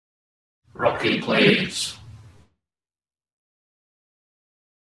Rocky Plays.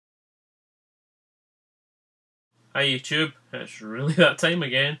 Hi YouTube, it's really that time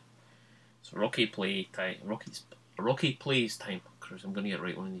again. It's Rocky Play time. Rocky Plays time. Cause I'm gonna get it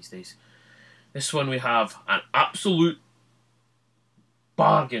right one of these days. This one we have an absolute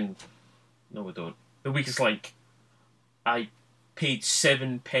bargain. No, we don't. The weakest link. I paid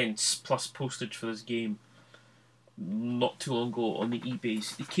 7 pence plus postage for this game not too long ago on the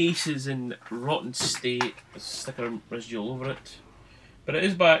eBays. The case is in rotten state. There's a sticker residual over it, but it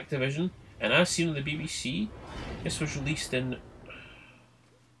is by Activision. And as seen on the BBC, this was released in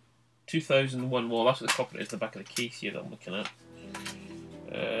 2001. Well, that's what the copyright is, the back of the case here that I'm looking at.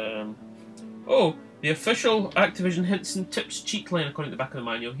 Oh, the official Activision hints and tips cheat line according to the back of the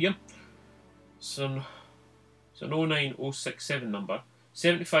manual here. It's an 09067 number.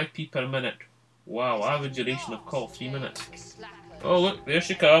 75p per minute. Wow, average duration of call 3 minutes. Oh look, there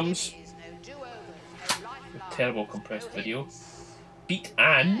she comes. A terrible compressed video. Beat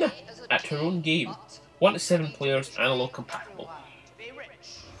Anne at her own game. 1 to 7 players, analog compatible.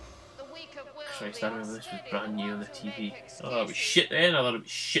 Christ, I remember this was brand new on the TV. Oh, it was shit then, I thought it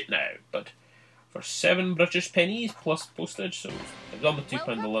was shit now. But for 7 British pennies plus postage, so it's on the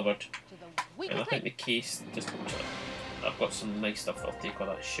 £2 delivered. And I think the case just... I've got some nice stuff that'll take all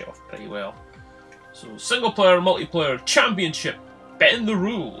that shit off pretty well. So, single player, multiplayer, championship, bend the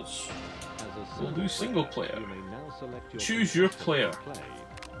rules. We'll do single player. Choose your player.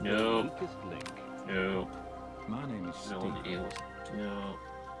 No. No. My name is Steve. No.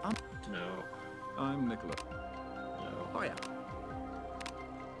 No. I'm Nicola. No. Hiya.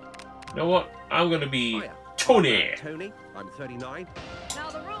 You know what? I'm gonna be Tony. Tony, I'm 39. Now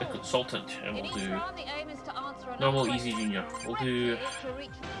the rules. The consultant, and In we'll each do round, the aim is to answer enough normal, questions easy, junior. We'll do correctly to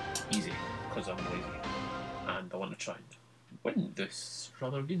reach easy, because I'm lazy. And I want to try and win this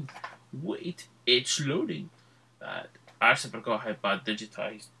rather again. Wait, it's loading. I actually forgot how bad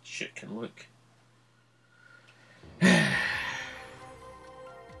digitized shit can look.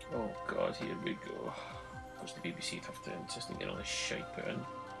 Oh god, here we go. Of course the BBC would have to insist on getting all this shite put in.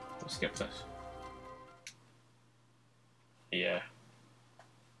 Let's skip this. Yeah.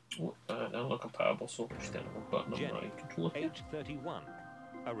 Oh, not compatible, so just down one button on my controller. Age 31,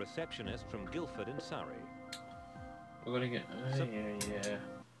 a receptionist from Guildford in Surrey. We're gonna get... yeah.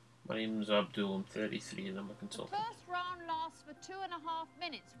 My name's Abdul, I'm 33 and I'm a consultant. First round lasts for 2.5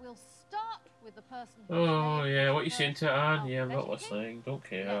 minutes. We'll start with the person who Oh yeah, what you saying to Anne? Yeah, I'm not listening, don't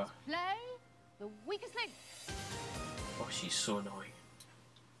care. Let's play the weakest link. Oh, she's so annoying.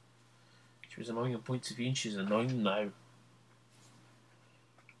 She was annoying on points of view and she's annoying now.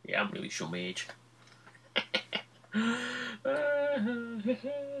 Yeah, I'm really showing my age.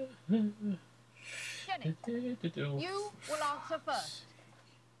 Jenny, you will answer first.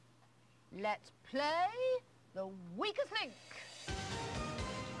 Let's play the weakest link.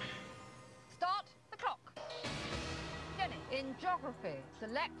 Start the clock. Jenny, in geography,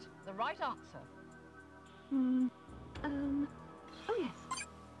 select the right answer. Oh yes.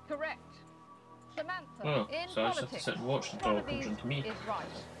 Correct. Samantha, Oh, in so I just have to politics, sit and watch the which one door of comes these into me. is right?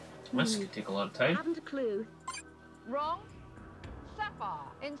 This could take a lot of I time. haven't a clue. Wrong.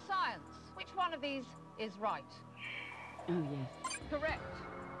 Sapphire, in science, which one of these is right? Oh yes. Correct.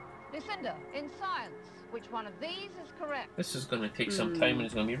 Lucinda, in science, which one of these is correct? This is going to take some time and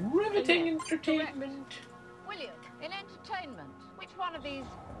it's going to be riveting entertainment. William, in entertainment, which one of these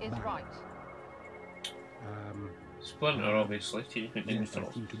is right? Splinter, obviously. Teenage Mutant Ninja Yes, I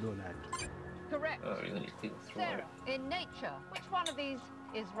Turtles. seem to know that. Correct. Oh, you need to take the throw Sarah, out. in nature, which one of these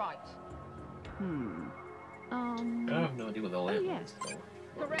is right? I have no idea what the left yes. is.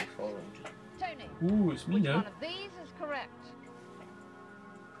 Correct. Tony, Ooh, it's me which now. one of these is correct?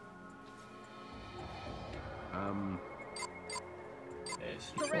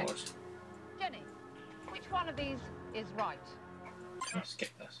 Yes, Correct. fours. Jenny, which one of these is right? Let's skip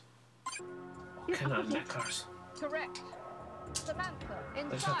this. What kind of knackers? Correct. Samantha, in I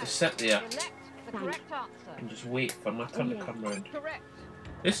just have to science, sit there select the correct answer. and just wait for my turn to come round. Correct.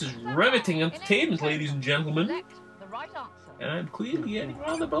 This is riveting entertainment, ladies and gentlemen. Select the right answer. And I'm clearly getting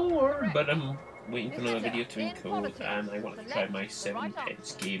rather bored, but I'm waiting for another video to encode, and I want to try my 7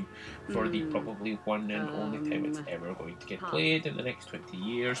 pence game for the probably one and only time it's ever going to get played in the next 20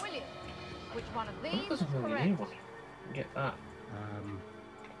 years. William, which one of That these is doesn't really correct? name one. Get that.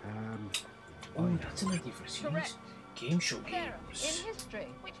 Oh, that's an idea for a series. Correct. Game show Sarah, games. in history,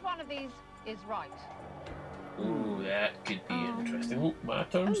 which one of these is right? Ooh, that could be interesting. Oh, my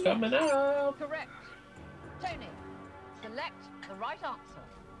turn's coming up. Correct. Tony, select the right answer.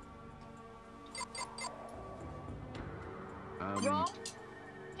 Wrong.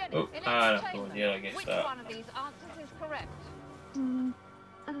 Jenny, Oh, in no, entertainment, yeah, I guess which that. one of these answers is correct?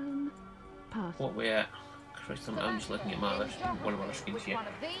 Pass. What we at? Christ, I'm just looking at my other, one of my other screens Which here. one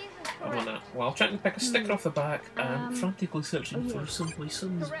of these is I want correct? that. Well, I'm trying to pick a sticker off the back and frantically searching for Simply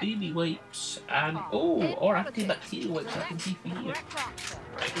Sun's Correct. baby wipes and Safar. oh, In or politics, antibacterial wipes I can see for select the you. correct answer.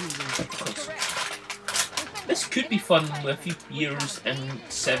 Because Correct. this could be fun with a few beers and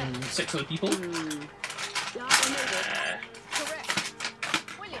six other people. Correct.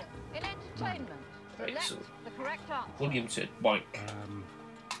 William, in entertainment, Right, select so the correct answer. William said wank.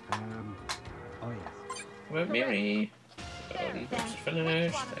 Oh yes. Well, Mary. That's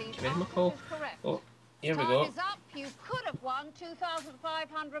finished. Thank you very much. Oh, here we go. Time is up. You could have won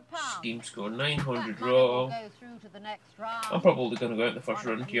 £2,500. Steam score That 900 money will raw. go through to the next round. I'm probably going to go out in the first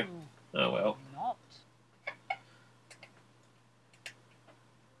One of round here. you Oh well. Not.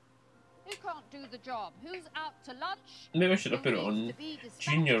 Who can't do the job? Who's out to lunch? Maybe I should have put it Who on needs to be dispatched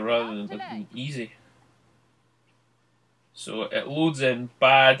junior rather than without delay? looking easy. So it loads in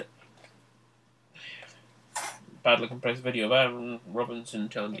badly compressed video of Aaron Robinson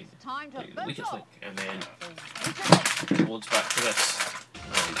telling you It's time to the vote weakest off. link, and then The weakest link. it loads back to this.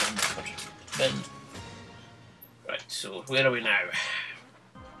 Then, right. So where are we now?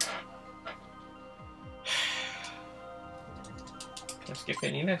 Can I skip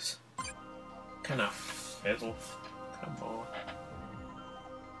any of this? Can I fizzle? Come on.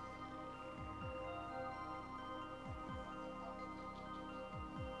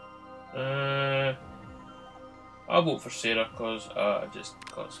 I'll vote for Sarah just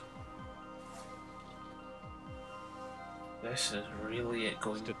because. This is really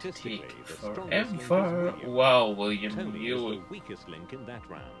going to Statistically, take the strongest link is forever. William. Wow, William, Tony is you. the weakest link in that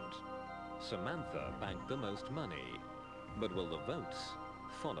round. Samantha banked the most money. But will the votes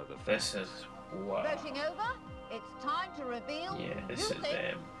follow the This facts? is wow. Voting over, it's time to reveal Yeah, who this you is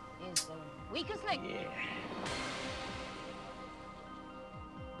think is the weakest link. yeah.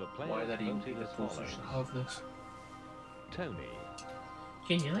 The Why players that even be voted the as closest to follows. have this? Tony,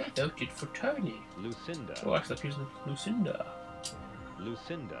 Kenny, I voted for Tony. Lucinda, Oh, actually, here's Lucinda.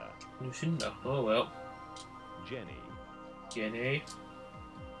 Lucinda, Lucinda. Oh well. Jenny, Jenny.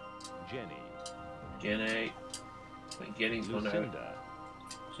 Jenny, Jenny. I think Jenny's gone out. Lucinda,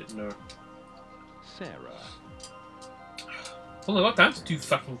 Sitting there. Sarah, Only got to answer 2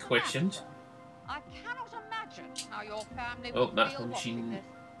 fucking questions. I cannot imagine how your family Oh, would that's feel the watching machine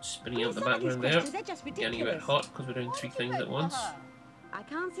this. spinning out the Some of these background there. questions are just Getting a bit ridiculous. hot because we're doing Why 3 did you things vote at for once. her? I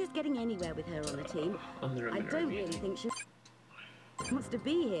can't see us getting anywhere with her on the team. Under a I minute don't really remaining. think she wants to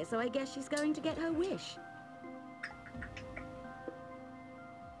be here, so I guess she's going to get her wish.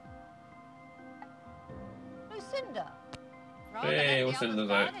 Lucinda. Rather Hey, let the Lucinda's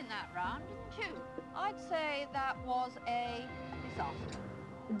others out. down in that round, didn't you? I'd say that was a disaster.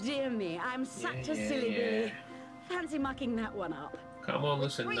 Dear me, I'm such a Yeah, silly yeah. Billy. Fancy mucking that one up. Come on,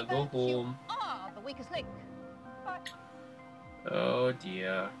 With 3 Lucinda, go votes, you home. are the weakest link. But Oh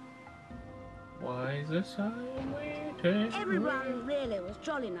dear. Why is this I'm waiting? Everyone really was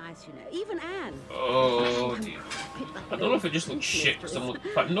jolly nice, you know. Even Anne. Oh dear. I don't know if it just looks shit because I'm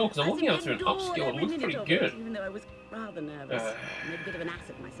looking. No, because I'm looking at it through an upscale. It looks pretty good. Even though I was rather nervous. I made a bit of an ass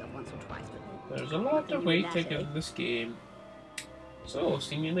of myself once or twice, but There's a lot of waiting in this game. So,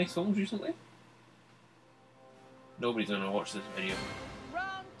 seen any nice films recently? Nobody's gonna watch this video.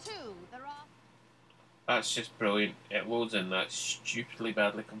 round 2, there are That's just brilliant. It loads in that stupidly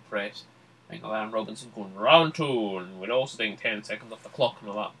badly compressed. I think Aaron Robinson going round 2, and we're also doing 10 seconds off the clock and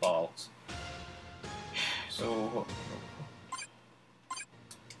all that balls. So,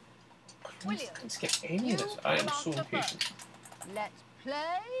 I can't skip any of this. I am so impatient. Let's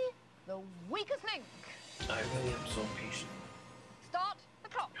play the weakest link. I really am so impatient. Start the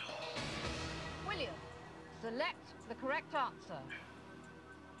clock. William, select the correct answer.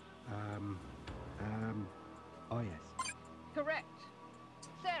 Oh yes. Correct.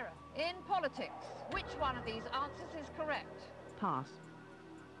 Sarah, in politics, which one of these answers is correct? pass.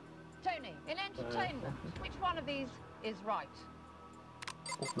 Tony, in entertainment, which one of these is right?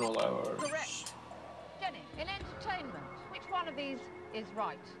 Open all hours. Correct. Jenny, in entertainment, which one of these is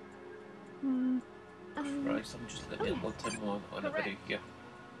right? Christ, I'm just looking at what time on a Correct. video here.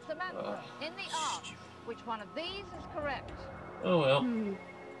 Samantha, in the arts, Stupid. which one of these is correct? Oh well.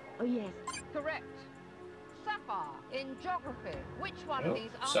 Oh, yes. Correct. Safar, in geography, which one Oh, of these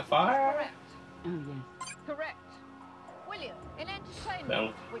answers Sapphire? is correct? Oh, yes. Correct. William, in entertainment,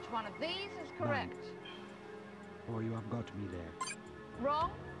 Well. which one of these is correct? Oh, you have got me there.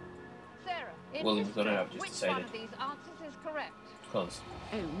 Wrong. Sarah, in William's history, gonna have just which decided. one of these answers is correct? Because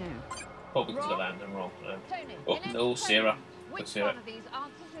Oh, no. probably because of Wrong. that and wrong. Tony, Oh in no, Sarah. entertainment, which Sarah. one of these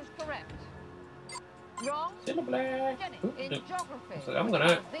answers is correct. Wrong. Silver black. Jenny, Oop, in nope. geography, Looks like I'm which gonna-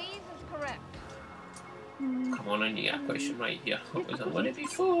 one of these is correct? Come on, I need a question right here. What was I wanted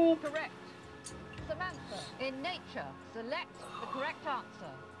before? Correct. Samantha, in nature, select the correct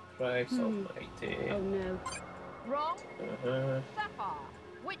answer. Christ almighty. Oh no. Wrong. Uh-huh. Sapphire,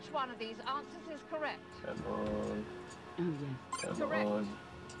 which one of these answers is correct? Come on. Oh yes. Come Correct. on.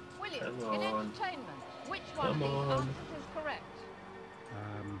 William, Come in on. entertainment, which one Come of these on. answers is correct?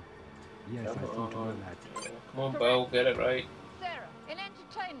 Yes, I Come seem to know on. that. Yeah, come on, Bill, get it right. Sarah, in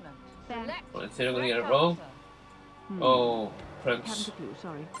entertainment, Ben. select Well, instead I'm gonna get correct it wrong. answer. Oh, Haven't Prince. a clue,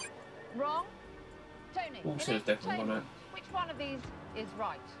 sorry. Wrong. Tony, Ooh, in says definitely on entertainment, which one of these is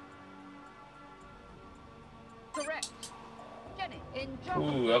right? Correct. Jenny, in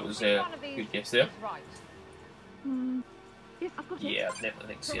geography, Ooh, that was which a one of these good guess there. is right? Yes, I've got it. Yeah, I definitely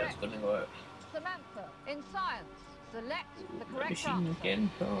think Sarah's gonna go out. Samantha, in science, select the correct Machine answer.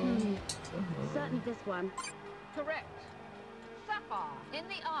 again. Oh. Certainly this one. Correct. Sapphire, in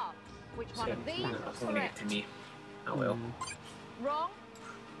the arts, which one of these 17, is that's gonna get correct? to me. Oh well. Wrong.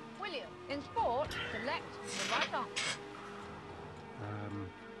 William, in sport, select the right answer.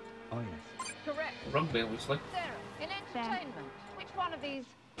 Oh yes. Correct. Rugby, obviously. Sarah, in entertainment, which one of these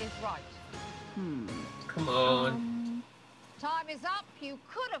is right? Come on. Time is up. You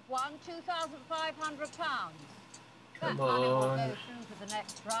could have won £2,500. That Come money will on. go through to the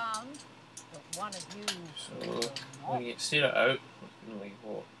next round, but one of you So, will when not. you get Sarah out, like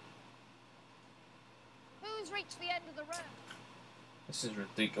what? Who's reached the end of the road? This is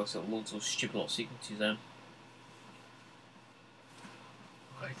ridiculous. It loads of stupid little sequences in.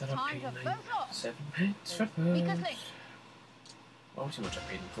 Why did I Time pay to vote off. 7 pence for Weakest this? link. Obviously, how much I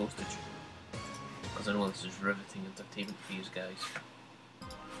paid in postage. Because I know this is riveting entertainment for you guys.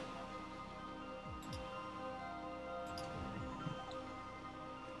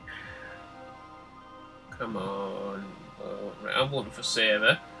 Come on. Oh, right, I'm voting for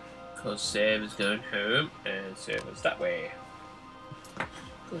Sarah. Because Sarah's going home and Sarah's that way.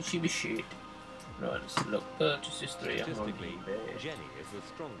 Because she was shit. Right, let's look. Purchase history. I'm on Statistically, eBay. Jenny is the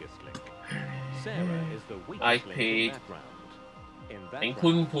strongest link. Sarah is the weakest I link paid, in that round. In that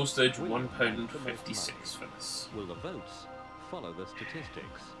including round, postage, William banked the most £1.56 money. for this. Will the votes follow the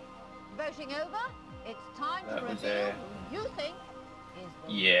statistics? Voting over. It's time That to was, reveal who you think is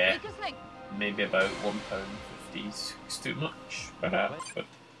the Yeah. weakest link. Maybe about £1.50 is too much, perhaps, but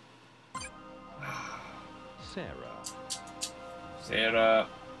Sarah. Sarah,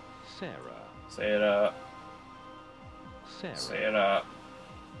 Sarah. Sarah, Sarah. Sarah,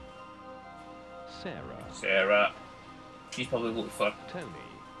 Sarah. Sarah. She's probably voted for Tony.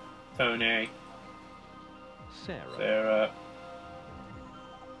 Tony, Sarah. Sarah.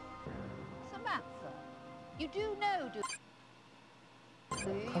 Samantha, you do know, do you?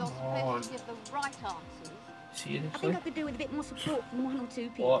 You're Come supposed on. to give the right answers. I Seriously? think I could do with a bit more support from one or two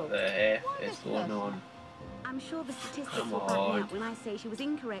people. What the heck Why is this going person? on? I'm sure the statistics Come will back me on. up when I say she was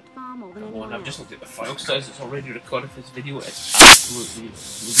incorrect far more than Come anyone on, I've just else. looked at the file size, it's already recorded for this video, it's absolutely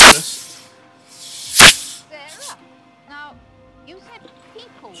ludicrous. Sarah, now, you said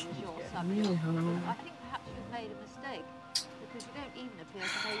people was your Yeah. subject. Yeah. I think perhaps you've made a mistake, because you don't even appear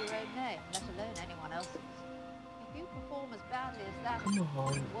to know your own name, let alone anyone else's. If you perform as badly as that, Come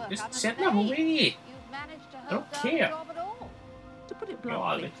on, work, just I'm send them amazed away. you've managed to don't hold down care. the job at all. To put it No,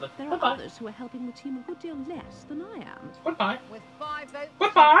 bluntly, I'll there Bye-bye. are others who are helping the team a good deal less than I am. Goodbye. With 5 votes,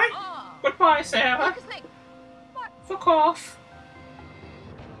 Goodbye. you are Goodbye, Sarah. weakest link. What? Fuck off.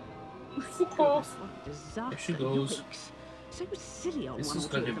 Fuck off. What a disaster. There she goes. Yikes. So silly on This one is or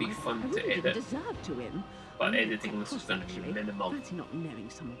two going to of be them. fun I to really edit. didn't deserve to win. But Really editing this is going to be actually. minimal. Fancy not knowing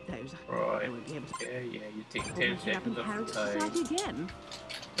some of those. Right. I won't be able to Yeah, you take hold 10 my head up in seconds of Harrogate the time. Society again.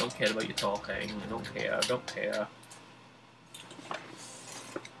 Don't care about your talking. Don't care. Don't care.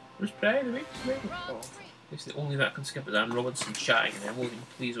 Where's Brian? The week's link? Oh, it's the only that can skip is Anne Robinson chatting and then loading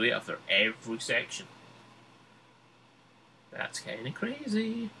please wait after every section. That's kind of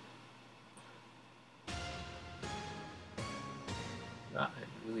crazy. That is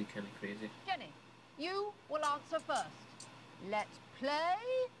really kind of crazy. Jenny, you will answer first. Let's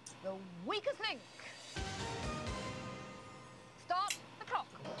play the weakest link. Start the clock.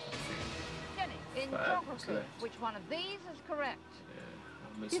 Jenny, in 5 minutes geography, left. which one of these is correct?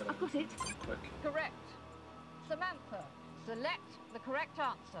 I'll miss Yes, it I've got it. quick. Correct. Samantha, select the correct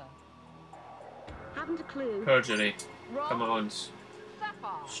answer. Haven't a clue. Perjury. Wrong. Come on.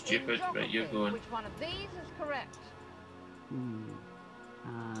 Sapphire, Stupid, in but you're geography, going. which one of these is correct?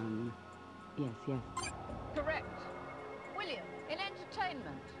 Yes. Correct. William, in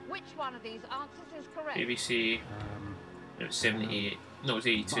entertainment, which one of these answers is correct? BBC. It was 78. No, it was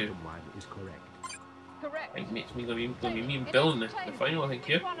 82. Bottom one is correct. Correct. I think it's me going to be me and In Bill in the entertainment, final, I think,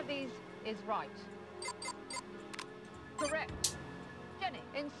 which yeah. one of these is right? Correct. Jenny,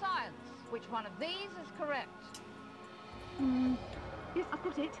 in science, which one of these is correct? Yes, I've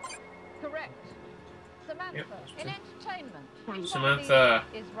got it. Correct. Samantha, Yep, that's in true. entertainment, Thanks. which Samantha. one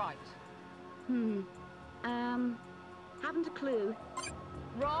of these is right? Haven't a clue.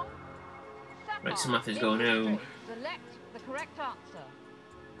 Wrong. Sapphire, Right, Samantha's in going history, home. select the correct answer.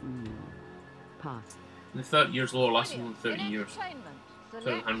 Pass. The 30 years law lasted William, more than 30 in years. entertainment, So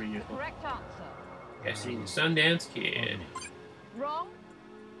select how many years the more? correct answer. Yesterday, the Sundance Kid. Wrong.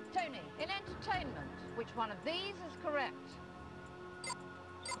 Tony, in entertainment, which one of these is correct?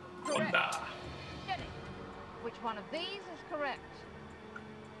 Correct. Wanda. Jenny, which one of these is correct?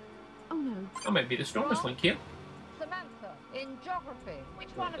 Oh no. I might be the strongest link here. Samantha, in geography, which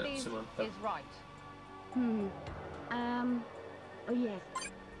one of that's these Samantha. is right? Oh yes.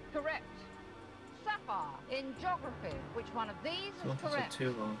 Correct. Sapphire, in geography, which one of these is Samantha said correct?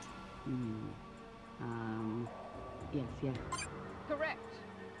 too long. Yes. Correct.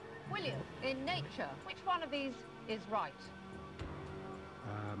 William, in nature, which one of these is right?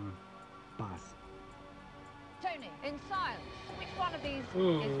 Pass. Tony, in science, which one of these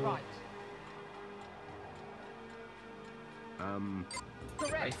Ooh. is right? High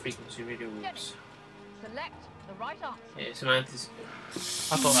Correct. frequency radio waves. Select the right answer. Yeah, Samantha's.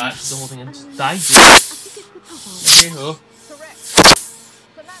 I thought that actually the whole thing had died. I think it's the top one. Hey ho. Correct.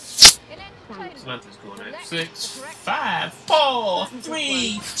 Samantha, in entertainment, Samantha's going out. select 6, the correct 5, 4,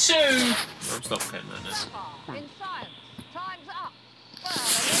 3, 2. I'm stop counting that now. Sapphire, in science, time's up. Well,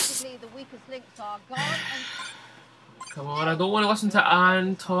 allegedly the weakest links are gone, and Come on, I don't want to listen to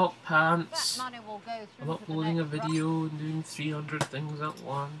Anne talk that pants. money will go through I'm to the uploading a next round. video and doing 300 things at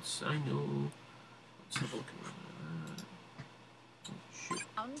once. I know. Let's have a look at that. Oh, shoot.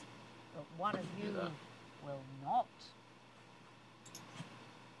 But one of you that. will not.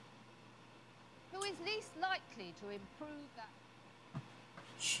 Who is least likely to improve that?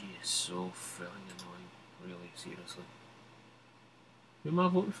 She is so frigging annoying. Really, seriously. Who am I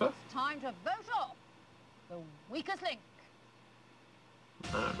voting for? Time to vote off the weakest link.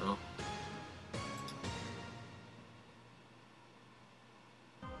 I don't know.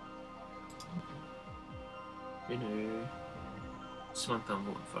 You know, Samantha I'm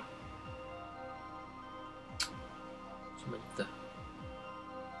voting for. Samantha.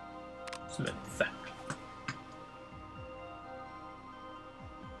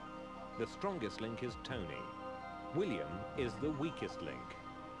 The strongest link is Tony. William is the weakest link.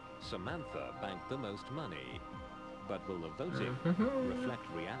 Samantha banked the most money. But will the voting reflect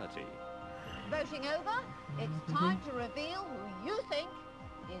reality? Voting over, it's time to reveal who you think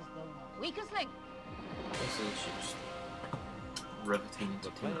is the weakest link. This is just riveting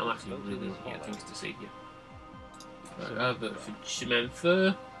entertainment. I'm actually really looking at things to say here. Right, I vote for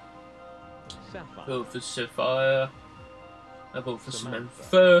Samantha. Sapphire. Vote for Sapphire. I vote for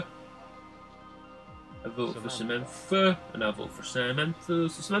Samantha. I vote for Samantha. And I vote for Samantha.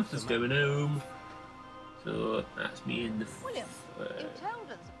 So Samantha's going home. So that's me in the. William, you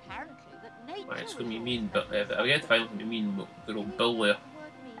told us apparently that nature. Right, it's going to be mean, but I'll get to find out mean, but good old Bill there.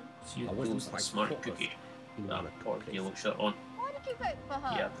 See I who wasn't goes the quite smart focused. cookie. You know, That like poor this. yellow shirt on. Why did you vote for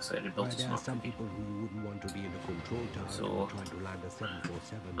her? Yeah, I've decided Bill's a There are smart some cookie. people who wouldn't want to be in the control tower So- and trying to land a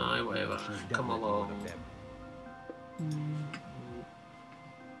 747. Aye, whatever. She's Come definitely one of along. them.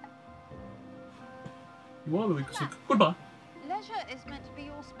 You are the weakest link. Goodbye. Leisure is meant to be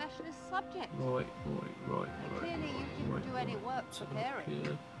your specialist subject. Right. Clearly you didn't do any work Let's have a preparing. look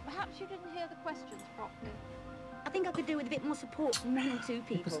here. Perhaps you didn't hear the questions properly. I think I could do with a bit more support from one or two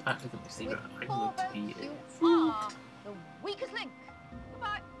people. Because academic With secret, I'm 4 going to votes, be you are the weakest link.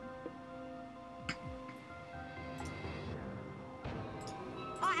 Goodbye.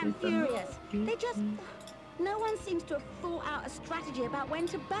 I am furious. They just... No one seems to have thought out a strategy about when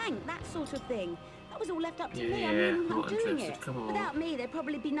to bank, that sort of thing. That was all left up to me. I Yeah, mean, I'm not doing interested. it. Come on. Without me, there'd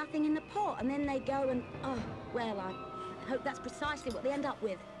probably be nothing in the pot, and then they go and... Oh, well, I hope that's precisely what they end up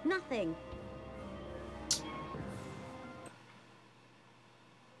with. Nothing.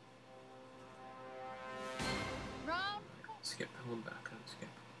 Round. skip. I'm going back. Can't skip.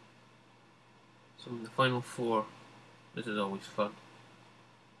 So in the final 4, this is always fun.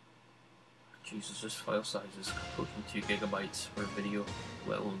 Jesus, this file size is approaching 2 gigabytes for video,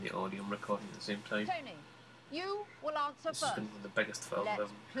 let alone the audio I'm recording at the same time. Tony, you will answer This has first. been one of the biggest files I've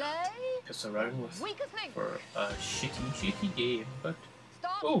Let's ever play pissed around with weakest link. for a shitty game, but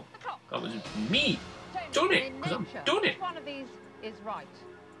Start oh, the clock. that was me Tony, doing it, in 'cause I'm nature, doing which it. one of these is right?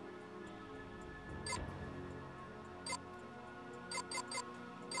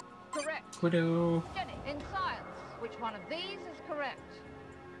 Widow. Jenny, in science, which one of these is correct?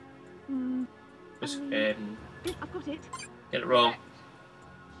 Just, I've got it. get it wrong. Correct.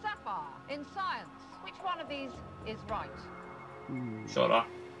 Sapphire, in science, which one of these is right? Shorter.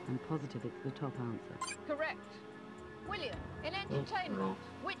 I'm positive it's the top answer. Correct. William, in entertainment, wrong.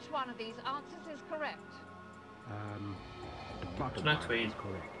 which one of these answers is correct? The bottom Not one Twain. is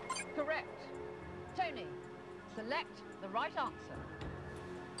correct. Correct. Tony, select the right answer.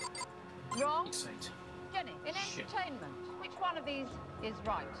 Wrong. Inside. Jenny, in Shit. entertainment, which one of these is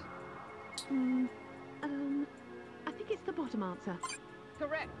right? I think it's the bottom answer.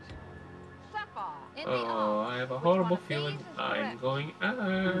 Correct. Sapphire, in the Oh, arts, I have a which one horrible of feeling these is I'm correct? going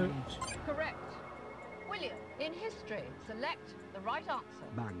out. Correct. William, in history, select the right answer.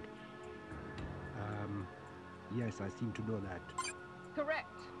 Bank. Yes, I seem to know that. Correct.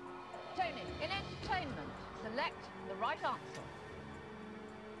 Tony, in entertainment, select the right answer.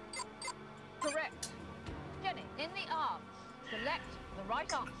 Correct. Jenny, in the arts, select the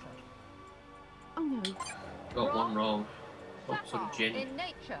right answer. Oh no. Got one wrong. Oh, Sapphire, sorry, Jenny. in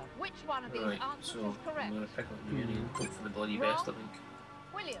nature, which one of these Right, answers so is correct? I'm going to pick on Jenny and hope for the bloody Wrong. best, I think.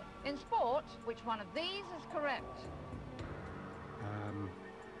 William, in sport, which one of these is correct?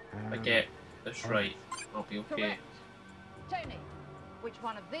 If I get this right, I'll be okay. Correct. Tony, which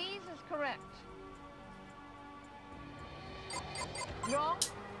one of these is correct? Wrong.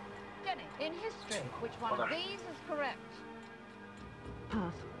 Jenny, in history, which one of Bother. these is correct?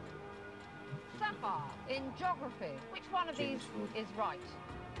 Pass. Sapphire, in geography, which one of these James is right?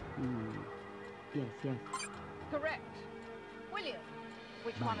 Yes. Correct. William,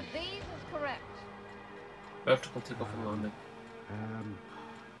 which one of these is correct? Vertical takeoff and landing.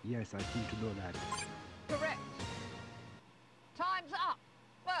 Yes, I seem to know that. Correct. Time's up.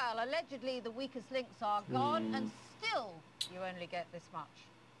 Well, allegedly the weakest links are gone, and still you only get this much.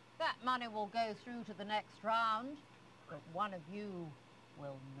 That money will go through to the next round, but one of you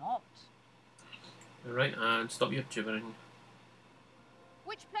will not. Right, and stop your gibbering.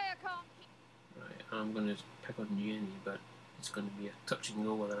 Which player can't keep... Right, I'm going to pick on Jenny, but it's going to be a touch and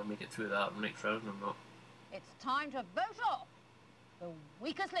go whether I make it through that next round or not. It's time to vote off the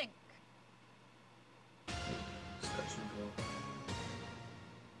weakest link. It's touch and go.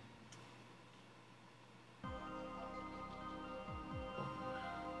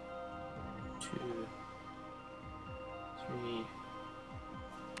 One, two, three.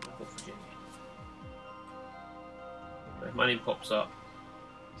 I'll go for Jenny. Right, my name pops up.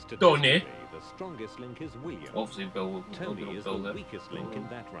 Tony. Statistically, the strongest link is William. Obviously, Bill will Tony is the build it. weakest link in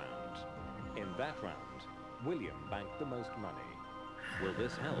that round. In that round, William banked the most money. Will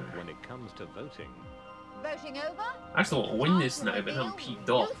this help when it comes to voting? Voting over? I still want to win this Time now, to but I'm reveal peeved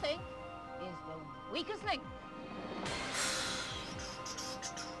who off. you think is the weakest link.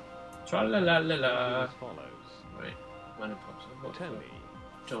 Tra la la la Voting la. as follows. Right, my name pops up. What's Tony,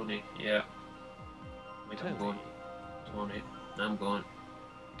 that? Tony, yeah. Wait, I'm Tony, going. Tony, I'm going.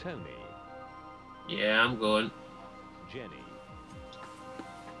 Tony, Yeah, I'm going. Jenny.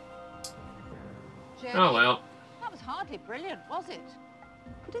 Jenny, Oh well. that was hardly brilliant, was it?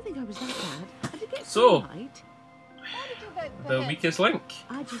 I don't think I was that bad. I did get So- some right. Why did you vote for The him? weakest link.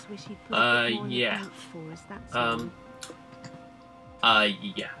 I just wish he'd put a bit more in yeah. the bank for us, that's all.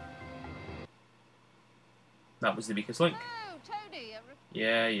 Yeah. That was the weakest link. Oh, Tony,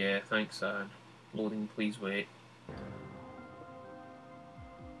 Yeah, thanks, Anne. Loading, please wait.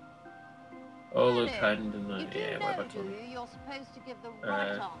 Oh, look, hand and you do yeah, know, whatever, do Tony. you? You're supposed to give the right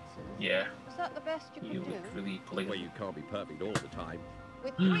answers. Yeah, Is that the best you you can do? look really Well, polygamy. you can't be perfect all the time.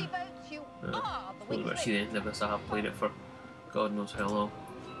 With 3 votes, you are the Well, weakest actually, the link. end of this, I have played it for God knows how long.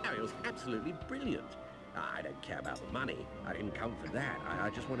 Oh, it was absolutely brilliant. I don't care about the money. I didn't come for that. I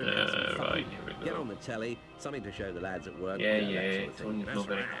just wanted to have some fun. Right, here we Get go. on the telly, something to show the lads at work. Yeah, you know, that yeah, sort of thing. Tony's That's not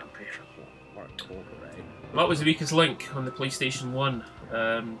very right. happy. What a corker, eh? What was the weakest link on the PlayStation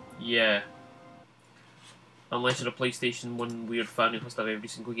 1? Yeah. Unless you're a PlayStation 1 weird fan who has to have every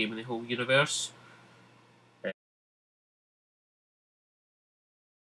single game in the whole universe,